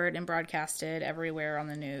uncovered and broadcasted everywhere on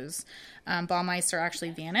the news, Baumeister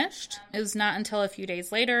actually vanished. It was not until a few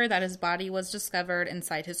days later that his body was discovered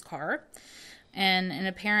inside his car. And an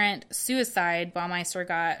apparent suicide,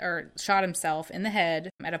 Baumeister shot himself in the head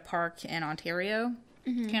at a park in Ontario,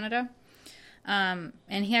 Canada. And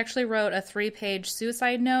he actually wrote a 3-page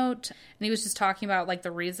suicide note, and he was just talking about like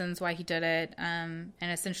the reasons why he did it. And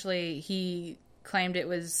essentially he claimed it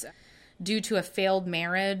was due to a failed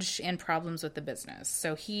marriage and problems with the business.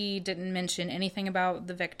 So he didn't mention anything about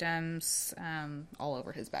the victims all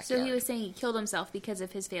over his backyard. So he was saying he killed himself because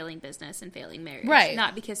of his failing business and failing marriage. Right.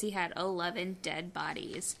 Not because he had 11 dead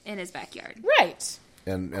bodies in his backyard. Right.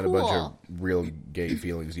 And a bunch of Cool. real gay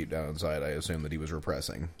feelings deep down inside, I assume, that he was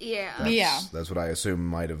repressing. Yeah. Yeah. That's what I assume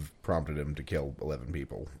might have prompted him to kill 11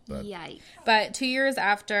 people. But Yikes. But 2 years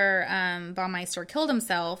after Baumeister killed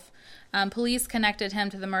himself, police connected him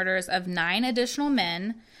to the murders of 9 additional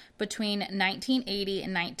men. Between 1980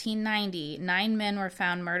 and 1990, 9 men were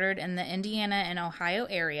found murdered in the Indiana and Ohio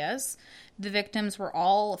areas. The victims were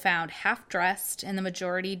all found half-dressed, and the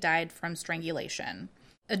majority died from strangulation.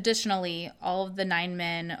 Additionally, all of the 9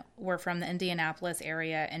 men were from the Indianapolis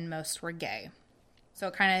area, and most were gay. So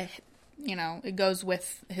it kind of, it goes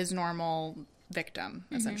with his normal victim,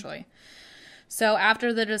 essentially. So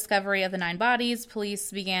after the discovery of the 9 bodies, police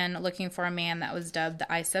began looking for a man that was dubbed the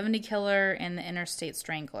I-70 Killer and the Interstate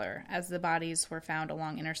Strangler, as the bodies were found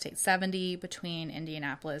along Interstate 70 between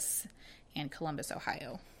Indianapolis and Columbus,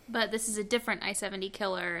 Ohio. But this is a different I-70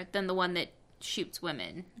 killer than the one that shoots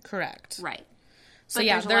women. Correct. Right. So But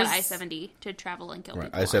yeah, there's a lot of I-70 to travel and kill right,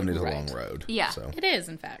 people I-70 is on. a Right. long road. Yeah. So. It is,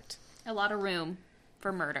 in fact. A lot of room.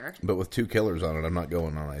 for murder. But with 2 killers on it, I'm not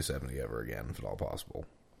going on I-70 ever again, if at all possible.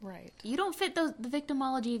 Right. You don't fit the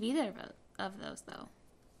victimology of either of those, though.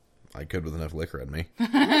 I could with enough liquor in me.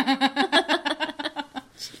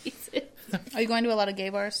 Jesus. Are you going to a lot of gay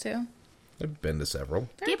bars too? I've been to several.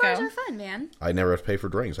 There Gay you bars go. are fun, man. I never have to pay for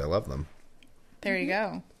drinks. I love them. There you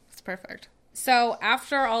go. It's perfect. So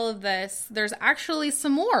after all of this, there's actually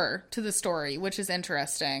some more to the story, which is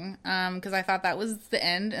interesting because I thought that was the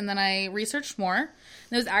end, and then I researched more.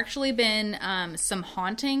 There's actually been some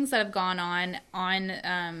hauntings that have gone on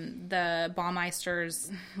the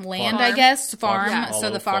Baumeister's land, Farm. I guess, farm. Fox So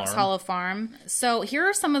Hollow the Fox Farm. Hollow Farm. So here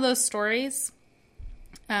are some of those stories.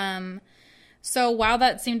 So while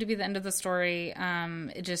that seemed to be the end of the story,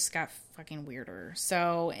 it just got fucking weirder.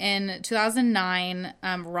 So in 2009,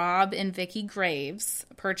 Rob and Vicky Graves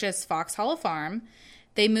purchased Fox Hollow Farm.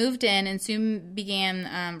 They moved in and soon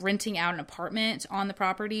began renting out an apartment on the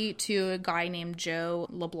property to a guy named Joe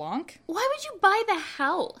LeBlanc. Why would you buy the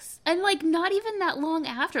house? And, like, not even that long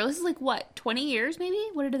after. This is, like, what, 20 years, maybe?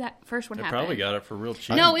 What did that first one They happen? probably got it for real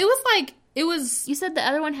cheap. No, it was You said the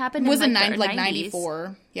other one happened was in, in the like 90s.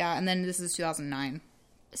 94. Yeah, and then this is 2009.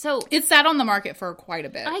 So, It sat on the market for quite a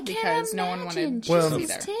bit I can't because imagine. no one wanted Well, to be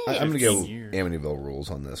Jesus there. tits. I'm going to go 15 years. Amityville rules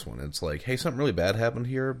on this one. It's like, hey, something really bad happened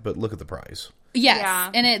here, but look at the price. Yes, Yeah.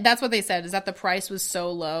 and that's what they said, is that the price was so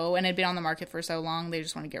low and it had been on the market for so long, they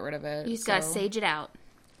just want to get rid of it. You just gotta sage it out.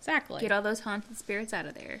 Exactly. Get all those haunted spirits out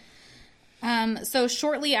of there. So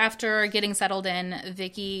shortly after getting settled in,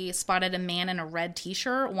 Vicky spotted a man in a red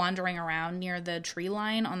t-shirt wandering around near the tree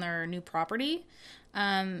line on their new property.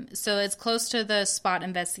 So it's close to the spot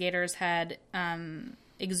investigators had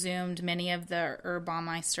exhumed many of the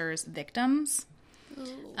Baumeister's victims.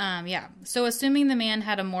 Yeah. So assuming the man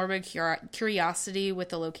had a morbid curiosity with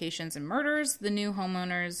the locations and murders, the new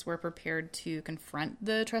homeowners were prepared to confront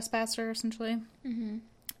the trespasser, essentially. Mm-hmm.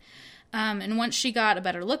 And once she got a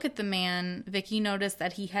better look at the man, Vicky noticed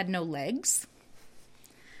that he had no legs.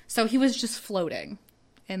 So he was just floating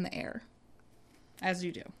in the air, as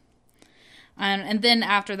you do. And then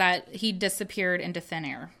after that, he disappeared into thin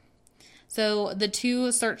air. So the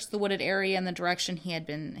two searched the wooded area in the direction he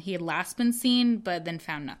had last been seen, but then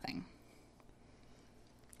found nothing.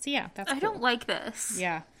 So yeah, that's I cool. don't like this.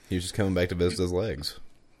 Yeah. He was just coming back to visit his legs.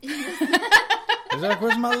 He's like,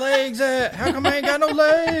 where's my legs at? How come I ain't got no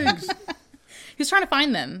legs? He was trying to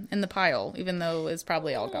find them in the pile, even though it's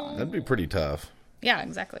probably all gone. That'd be pretty tough. Yeah,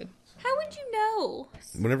 exactly. How would you know?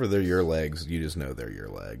 Whenever they're your legs, you just know they're your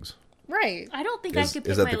legs. Right. I don't think Is- I could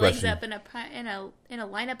is pick that my the legs question? up in a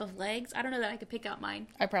lineup of legs. I don't know that I could pick out mine.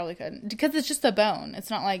 I probably could. Because it's just a bone. It's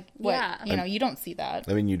not like what, Yeah. you don't see that.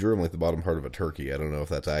 I mean, you drew them like the bottom part of a turkey. I don't know if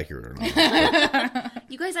that's accurate or not.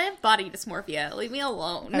 You guys, I have body dysmorphia. Leave me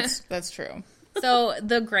alone. That's true. So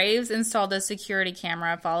the Graves installed a security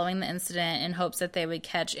camera following the incident in hopes that they would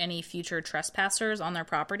catch any future trespassers on their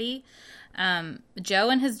property. Joe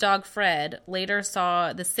and his dog Fred later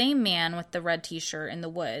saw the same man with the red t-shirt in the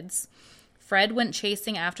woods. Fred went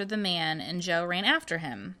chasing after the man, and Joe ran after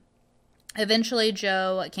him. Eventually,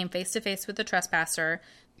 Joe came face to face with the trespasser.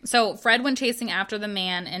 So Fred went chasing after the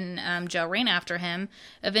man, and Joe ran after him.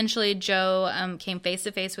 Eventually, Joe came face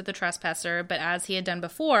to face with the trespasser, but as he had done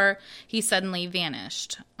before, he suddenly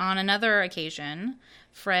vanished. On another occasion,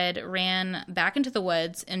 Fred ran back into the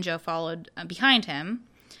woods, and Joe followed behind him.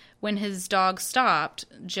 When his dog stopped,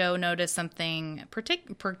 Joe noticed something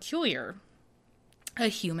peculiar. A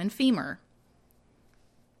human femur.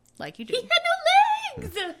 Like you do. He had no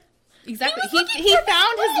legs. Exactly. He was looking He for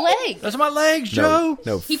found his his legs. That's my legs, Joe.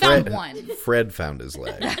 No, He Fred, found one. Fred found his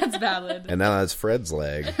leg. That's valid. And now that's Fred's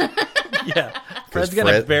leg. Yeah. Fred's going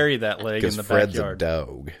to Fred- bury that leg in Because the Fred's backyard. a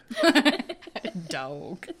dog.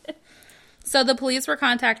 Dog. So the police were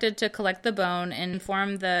contacted to collect the bone and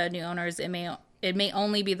inform the new owners it may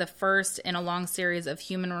only be the first in a long series of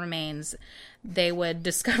human remains they would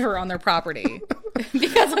discover on their property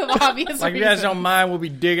because of obvious Like, if you guys reasons. don't mind, we'll be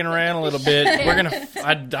digging around a little bit. We're gonna.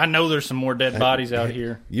 I know there's some more dead bodies out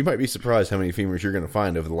here. You might be surprised how many femurs you're going to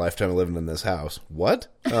find over the lifetime of living in this house. What?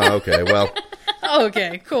 Oh, okay. Well,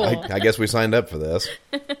 Okay, cool. I guess we signed up for this.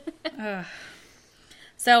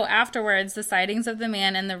 So afterwards, the sightings of the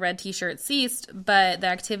man in the red t-shirt ceased, but the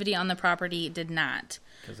activity on the property did not.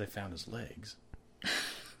 Because they found his legs.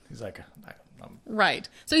 He's like, Right.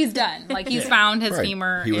 So he's done. Like, he's found his Right.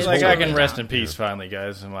 femur. He was he's in- like, whole I can again. rest in peace finally,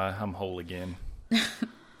 guys. I'm whole again.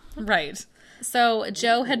 Right. So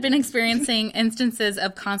Joe had been experiencing instances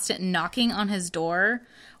of constant knocking on his door.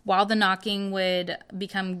 While the knocking would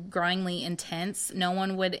become growingly intense, no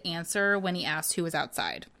one would answer when he asked who was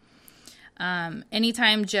outside.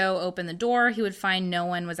 Anytime Joe opened the door, he would find no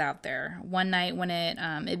one was out there. One night when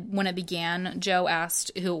it began, Joe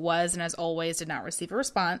asked who it was, and as always, did not receive a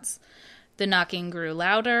response. The knocking grew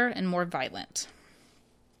louder and more violent.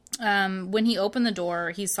 When he opened the door,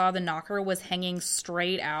 he saw the knocker was hanging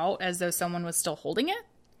straight out as though someone was still holding it.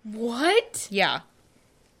 What? Yeah.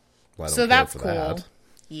 Well, I don't So care that's for cool. that.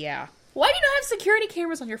 Yeah. Why do you not have security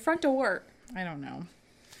cameras on your front door? I don't know.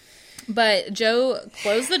 But Joe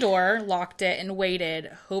closed the door, locked it, and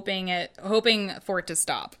waited, hoping for it to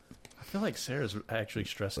stop. I feel like Sarah's actually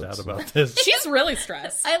stressed out about this. She's really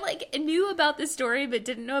stressed. I knew about this story but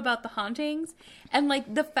didn't know about the hauntings, and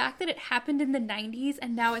the fact that it happened in the 90s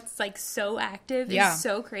and now it's so active Yeah. is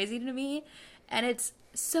so crazy to me, and it's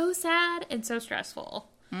so sad and so stressful.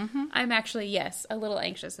 Mm-hmm. I'm actually a little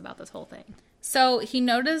anxious about this whole thing. So he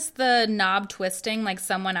noticed the knob twisting like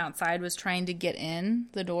someone outside was trying to get in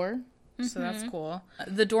the door. So that's cool.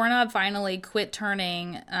 The doorknob finally quit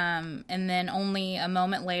turning, and then only a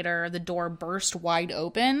moment later, the door burst wide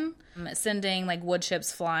open, sending wood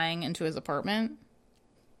chips flying into his apartment.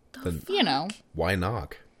 Then You know, why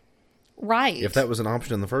knock? right. If that was an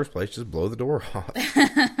option in the first place, just blow the door off.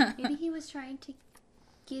 Maybe he was trying to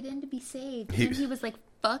get in to be saved. He- And he was like,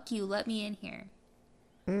 fuck you, let me in here.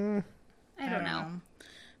 I don't know.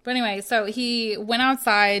 But anyway, so he went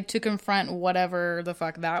outside to confront whatever the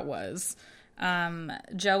fuck that was.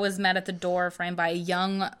 Joe was met at the door framed by a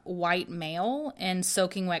young white male in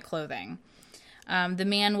soaking wet clothing. The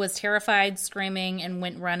man was terrified, screaming, and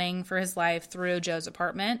went running for his life through Joe's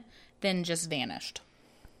apartment, then just vanished.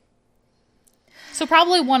 So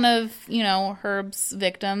probably one of, Herb's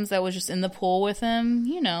victims that was just in the pool with him,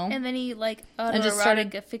 And then he just started-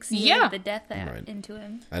 autoerotic asphyxiated Yeah. the death Right. into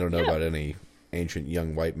him. I don't know about any ancient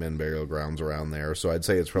young white men burial grounds around there, so I'd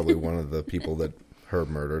say it's probably one of the people that Herb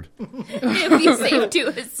murdered. It'd be safe to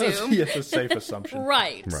assume. Yes, a safe assumption.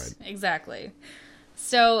 Right. Right. Exactly.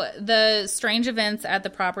 So the strange events at the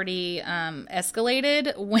property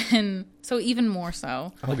escalated even more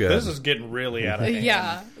so. Oh, good. This is getting really out of hand.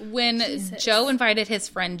 Yeah. When Joe invited his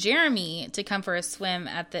friend Jeremy to come for a swim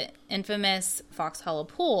at the infamous Fox Hollow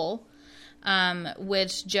Pool,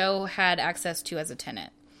 which Joe had access to as a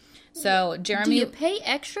tenant. So Do Jeremy... you pay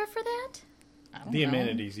extra for that? The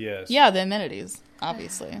amenities, yes. Yeah, the amenities,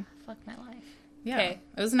 obviously. Fuck my life. Yeah. Okay.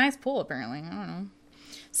 It was a nice pool, apparently. I don't know.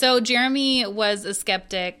 So Jeremy was a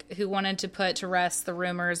skeptic who wanted to put to rest the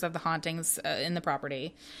rumors of the hauntings in the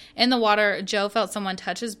property. In the water, Joe felt someone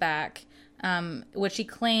touch his back, which he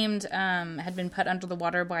claimed had been put under the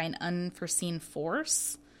water by an unforeseen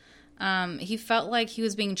force. He felt like he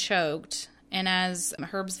was being choked, and as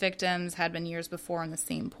Herb's victims had been years before in the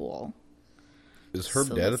same pool. Is Herb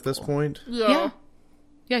So dead that's at this cool. point?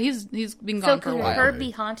 Yeah, he's been So gone for a could while. Herb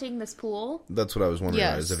be haunting this pool? That's what I was wondering,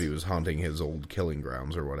 Yes. is if he was haunting his old killing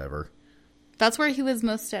grounds or whatever. That's where he was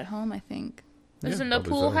most at home, I think. Is Yeah, in the probably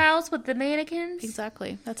pool so. house with the mannequins?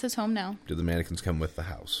 Exactly. That's his home now. Did the mannequins come with the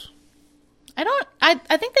house? I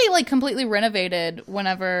think they completely renovated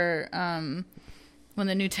whenever when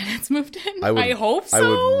the new tenants moved in. I hope so. I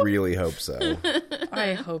would really hope so.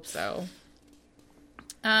 I hope so.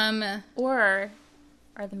 Or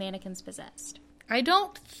are the mannequins possessed? I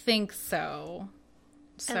don't think so.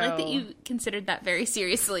 I like that you considered that very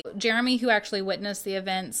seriously. Jeremy, who actually witnessed the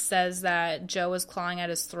event, says that Joe was clawing at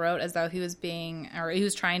his throat as though he was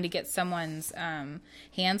trying to get someone's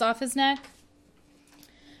hands off his neck.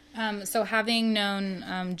 So having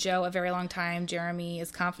known Joe a very long time, Jeremy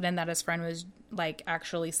is confident that his friend was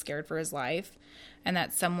actually scared for his life, and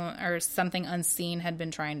that someone or something unseen had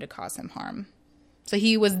been trying to cause him harm. So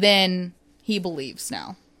he believes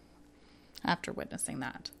now after witnessing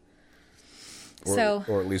that.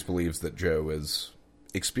 Or at least believes that Joe is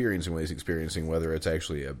experiencing what he's experiencing, whether it's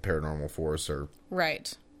actually a paranormal force or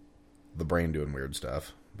Right. the brain doing weird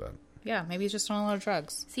stuff. But Yeah, maybe he's just on a lot of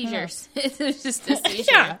drugs. Seizures. It's just a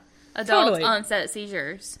seizure. Yeah, Adult totally. onset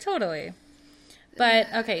seizures. Totally. But,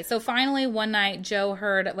 okay, so finally one night, Joe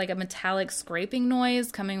heard a metallic scraping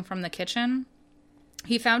noise coming from the kitchen.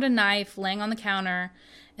 He found a knife laying on the counter,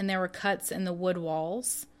 and there were cuts in the wood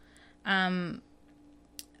walls.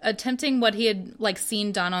 Attempting what he had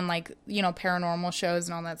seen done on paranormal shows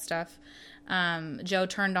and all that stuff, Joe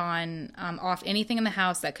turned off anything in the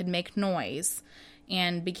house that could make noise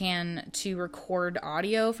and began to record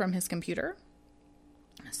audio from his computer.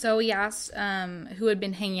 So he asked who had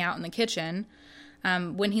been hanging out in the kitchen.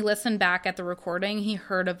 When he listened back at the recording, he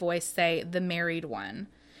heard a voice say, "the married one."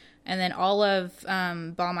 And then all of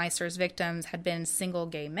Baumeister's victims had been single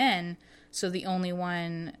gay men, so the only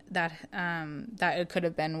one that it could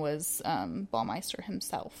have been was Baumeister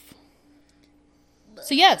himself.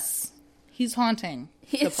 So yes, He's haunting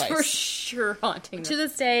the It's place. for sure haunting. To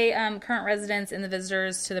this day, current residents and the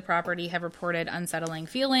visitors to the property have reported unsettling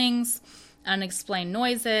feelings, unexplained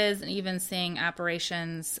noises, and even seeing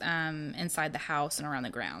apparitions inside the house and around the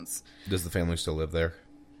grounds. Does the family still live there?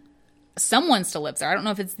 Someone still lives there. I don't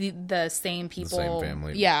know if it's the same people. same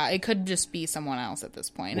family. Yeah, it could just be someone else at this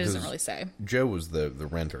point. It doesn't Because really say. Joe was the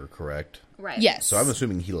renter, correct? Right. Yes. So I'm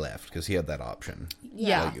assuming he left because he had that option.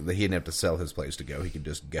 Yeah. Like, he didn't have to sell his place to go. He could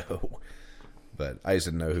just go. But I just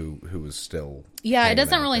didn't know who was still. Yeah, it hanging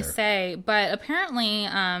doesn't out really there. say, but apparently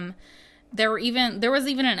there was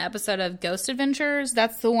even an episode of Ghost Adventures.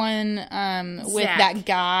 That's the one with Zach. that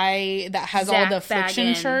guy that has all Zach the Affliction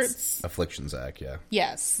Baggins. shirts. Affliction Zach, yeah.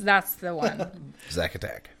 Yes, that's the one. Zach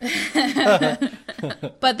Attack.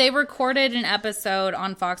 But they recorded an episode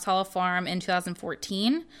on Fox Hollow Farm in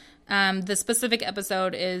 2014. The specific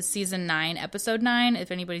episode is season 9, episode 9, if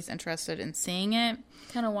anybody's interested in seeing it.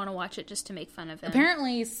 Kind of want to watch it just to make fun of him.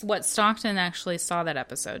 Apparently, Stockton actually saw that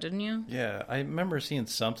episode, didn't you? Yeah, I remember seeing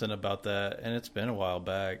something about that, and it's been a while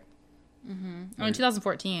back. Oh, in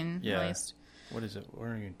 2014, Yeah. at least. What is it?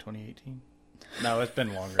 Where are you in 2018? No, it's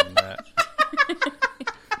been longer than that.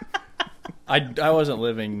 I wasn't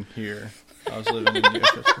living here. I was living in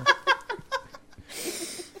the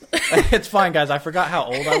It's fine, guys. I forgot how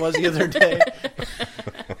old I was the other day.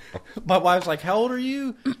 My wife's like, "How old are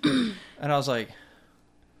you?" And I was like,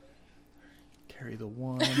 "Carry the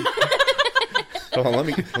one." Hold on, let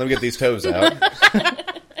me get these toes out.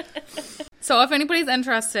 So if anybody's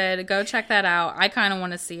interested, go check that out. I kind of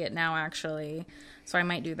want to see it now, actually. So I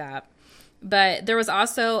might do that. But there was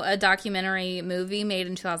also a documentary movie made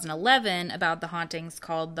in 2011 about the hauntings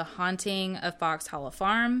called The Haunting of Fox Hollow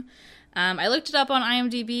Farm. I looked it up on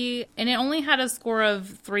IMDb, and it only had a score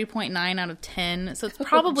of 3.9 out of 10, so it's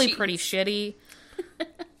probably geez. pretty shitty.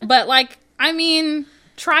 But, like, I mean,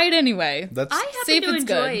 try it anyway. That's I See if happen to it's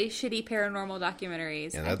good. enjoy shitty paranormal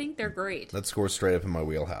documentaries. Yeah, I that- think they're great. that scores straight up in my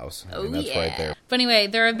wheelhouse. I mean, Oh, that's right yeah. there. But anyway,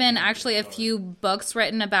 there have been actually a few books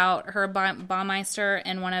written about Herb Baumeister,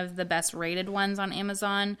 and one of the best rated ones on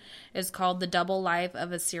Amazon is called The Double Life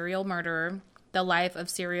of a Serial Murderer, The Life of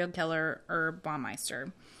Serial Killer Herb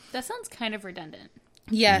Baumeister. That sounds kind of redundant.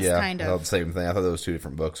 Yes, Yeah, kind I thought of. the same thing. I thought there was two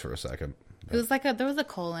different books for a second. It was like there was a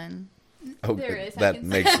colon. Oh, There is, I that can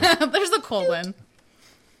makes There's a colon.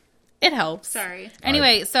 It helps. Sorry.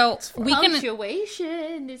 Anyway, so we can.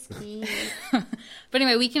 Punctuation is key. But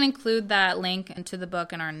anyway, we can include that link into the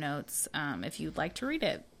book in our notes if you'd like to read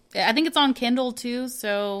it. I think it's on Kindle too,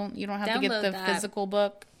 so you don't have to get Download the that. physical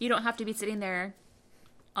book. You don't have to be sitting there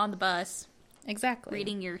on the bus Exactly.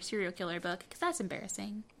 reading your serial killer book, because that's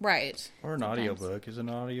embarrassing. Right. Or an Sometimes. audiobook. Is it an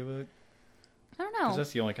audiobook? I don't 'Cause know.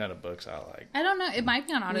 that's the only kind of books I like. I don't know. It might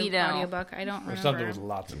be on We don't. audiobook. I don't Or remember. something with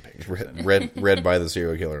lots of pictures. in it. read by the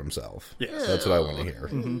serial killer himself. Yes. That's what I want to hear.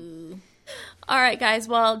 All right, guys.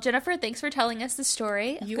 Well, Jennifer, thanks for telling us the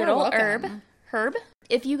story. of You Good are old welcome. Herb.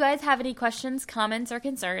 If you guys have any questions, comments, or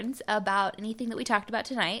concerns about anything that we talked about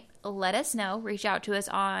tonight, let us know. Reach out to us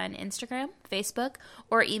on Instagram, Facebook,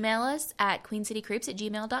 or email us at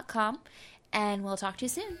queencitycreeps@gmail.com. And we'll talk to you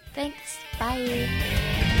soon. Thanks.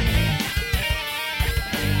 Bye.